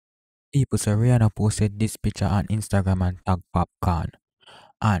People, so Rihanna posted this picture on Instagram and tag Popcaan.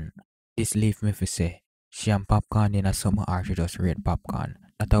 And this leave me for say, she and Popcaan in a summer or she just read Popcaan.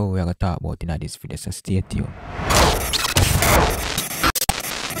 That's how we're gonna talk about in this video, so stay tuned.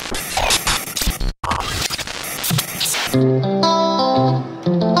 So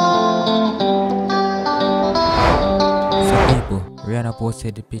people, Rihanna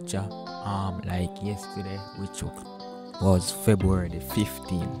posted the picture like yesterday, which was February the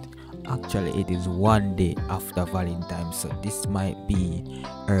 15th. Actually, it is one day after Valentine's, so this might be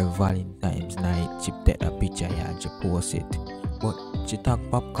her Valentine's night. She take a picture here and she post it. But she tagged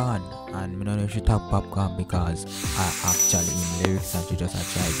Popcaan, and I don't know if she tagged Popcaan because I actually in lyrics and she just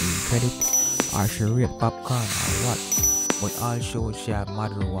tried giving credit, or she rate Popcaan or what. But also she had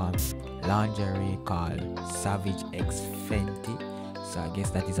model one lingerie called Savage X Fenty. So I guess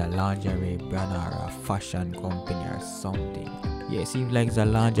that is a lingerie brand or a fashion company or something. Yeah, it seems like it's a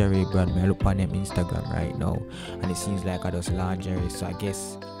lingerie brand. I look on them Instagram right now, and it seems like I just lingerie. So I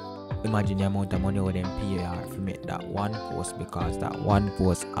guess imagine the amount of money with them pay her to make that one post, because that one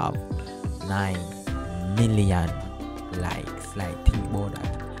post have 9 million likes. Like think about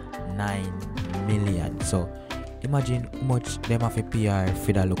that, 9 million. So imagine how much them have to pay her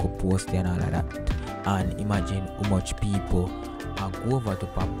for that local post and all of that, and imagine how much people go over to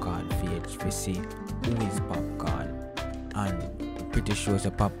Popcaan page to see who is Popcaan. And pretty sure the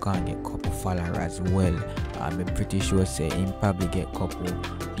Popcaan get couple followers as well. I'm pretty sure say him probably get couple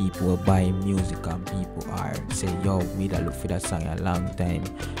people buying music, and people are say yo, me that look for that song a long time.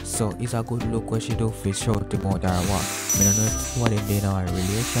 So it's a good look what she do for shout him out or what. I don't know if what they in our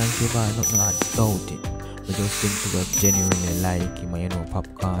relationship or nothing, I doubt it. I just think she just genuinely like him, and you know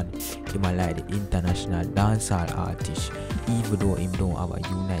Popcaan, him a like the international dancehall artist. Even though him don't have a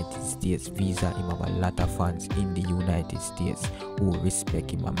United States visa, him have a lot of fans in the United States who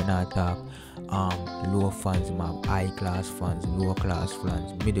respect him. I'm not talk low fans, him have high class fans, low class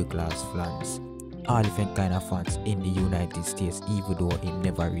fans, middle class fans, all different kind of fans in the United States, even though he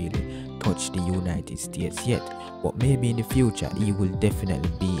never really touched the United States yet. But maybe in the future he will definitely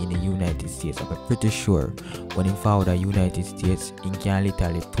be in the United States. I'm pretty sure when he found the United States, he can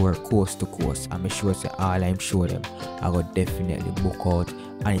literally tour coast to coast. I'm sure say all I'm sure them I got definitely book out,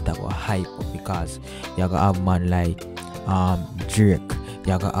 and it got hype up, because you gotta have man like Drake.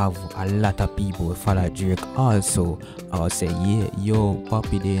 You gotta have a lot of people who follow Drake also. I would say yeah, yo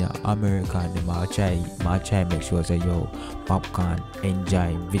Poppy there American, them I'll try make sure say yo Popcaan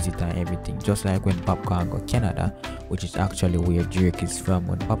enjoy visit and everything. Just like when Popcaan go Canada, which is actually where Drake is from.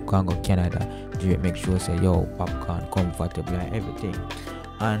 When Popcaan go Canada, Drake make sure say yo Popcaan comfortable and everything.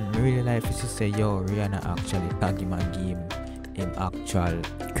 And really like to say yo Rihanna actually tag him and give him actual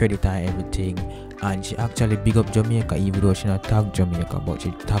credit and everything. And she actually big up Jamaica, even though she not tag Jamaica, but she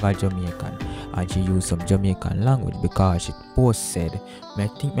tag a Jamaican, and she used some Jamaican language, because she post said, I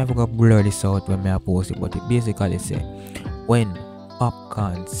think I forgot blur this out when I post it, but it basically said, when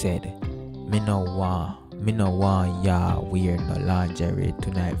Popcaan said, me no want ya wear no lingerie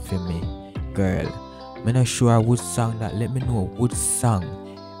tonight for me, girl. Me not sure which song that, let me know which song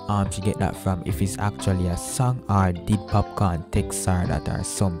she get that from, if it's actually a song or did Popcaan text her that or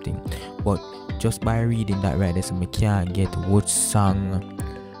something. But just by reading that right there, so me can't get which song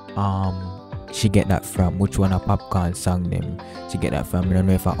she get that from, which one of Popcaan song them she get that from. I don't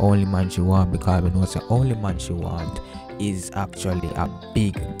know if a Only Man She Want, because I know it's Only Man She Want is actually a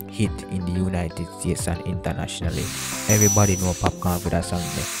big hit in the United States and internationally. Everybody know Popcaan for that song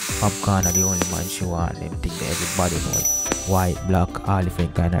there. Popcaan are the only man she want, them think that everybody know white, black, all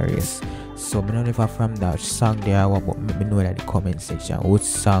different kind of race. So I don't know if I'm from that song there, but let me know in the comment section which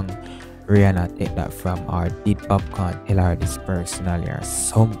song Rihanna take that from, or did Popcaan tell her this personally or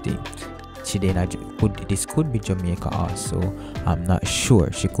something. She did this could be Jamaica also, I'm not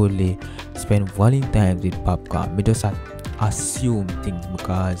sure. She could spend Valentine's with Popcaan. Me just assume things,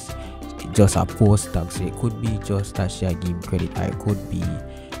 because it just a post tag, so it could be just that she give him credit, or it could be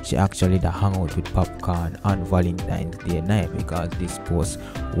she actually hang out with Popcaan on Valentine's Day night, because this post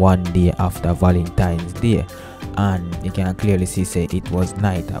one day after Valentine's Day, and you can clearly see say it was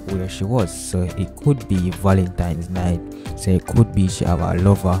night at where she was, so it could be Valentine's night, so it could be she have a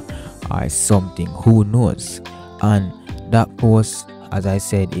lover or something, who knows. And that post, as I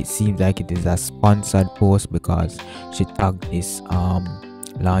said, it seems like it is a sponsored post, because she tagged this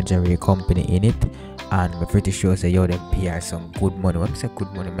lingerie company in it, and I'm pretty sure say yo them pay her some good money. When I say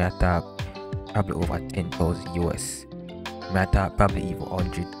good money, I talk probably over 10,000 US. I talk probably even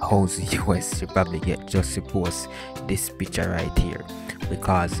 100,000 US she probably get just to post this picture right here,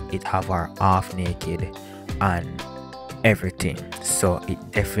 because it have her half naked, and everything, so it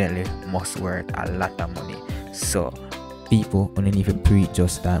definitely must worth a lot of money. So people don't even preach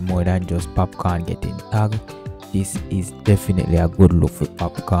just that more than just Popcaan getting tagged. This is definitely a good look for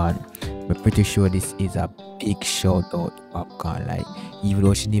Popcaan. I'm pretty sure this is a big shout out to Popcaan. Like, even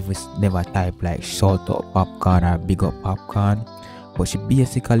though she never type like shout out Popcaan or big up Popcaan, but she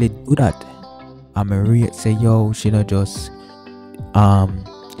basically do that. I'm a real say yo, she not just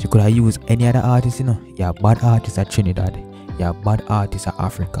she could have used any other artist, Yeah, bad artists at Trinidad, yeah, bad artists at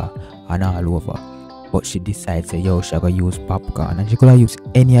Africa and all over. But she decides say yo, she gonna use Popcaan, and she could have used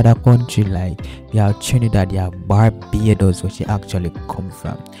any other country like Trinidad, Barbados, where she actually come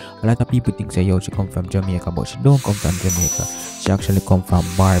from. A lot of people think say yo, she come from Jamaica, but she don't come from Jamaica. She actually come from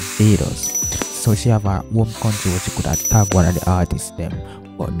Barbados. So she have her home country where she could have tagged one of the artists them.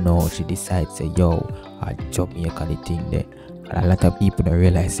 But no, she decides say yo, Jamaica the thing there. And a lot of people don't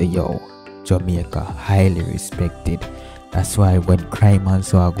realize say yo, Jamaica highly respected. That's why when crime and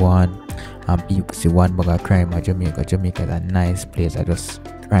so go on, and people see one bag of crime at Jamaica is a nice place. I just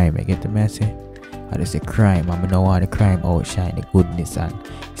crime, I get the message. I just say crime, I don't want the crime outshine the goodness, and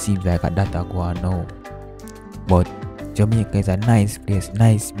it seems like a data go on now. But Jamaica is a nice place,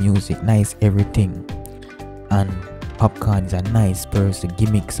 nice music, nice everything. And Popcaan is a nice person,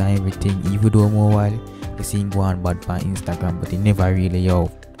 gimmicks and everything. Even though more while you see him go on bad on Instagram, but he never really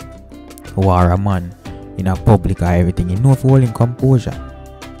war a man in a public or everything. He know if holding composure.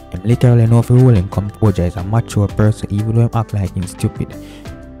 Him literally know if holding composure. Is a mature person, even though him act like him stupid.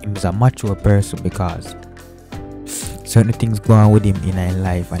 He's a mature person because certain things go on with him in his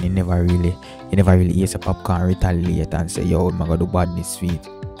life, and he never really hears a Popcaan retaliate and say yo, I'm gonna do badness sweet.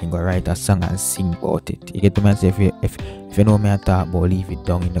 He gonna write a song and sing about it. You get the message? If you know me I talk about, leave it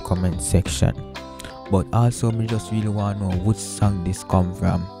down in the comment section. But also me just really want to know which song this come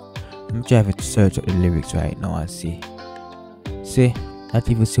from. I'm trying to search up the lyrics right now and see not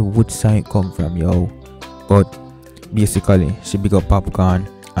even see which song it come from, yo. But basically she big up Popcaan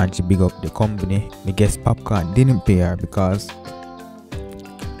and she big up the company. I guess Popcaan didn't pay her because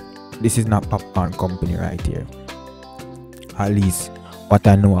this is not Popcaan company right here. At least what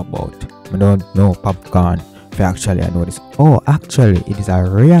I know about. I don't know Popcaan. Actually I know this. Oh, actually it is a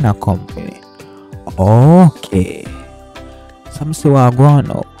Rihanna company. Okay. Some see what I go on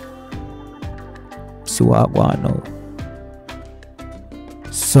now.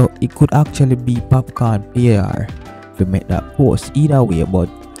 So it could actually be Popcaan PR to make that post either way, but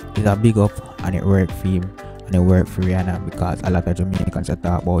it's a big up and it worked for him and it worked for Rihanna because a lot of Jamaicans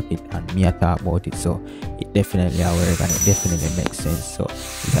talk about it and me talk about it, so it definitely work and it definitely makes sense. So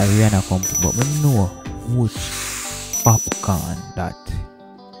it's a Rihanna company, but we know which Popcaan that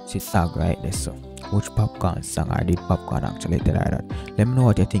she tag right there. So which Popcaan song or did Popcaan actually tell her that? Let me know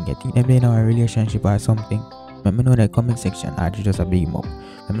what you think. You think they're in a relationship or something? Let me know in the comment section, or just a big up.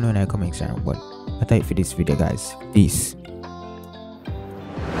 Let me know in the comment section. But that's it for this video, guys. Peace.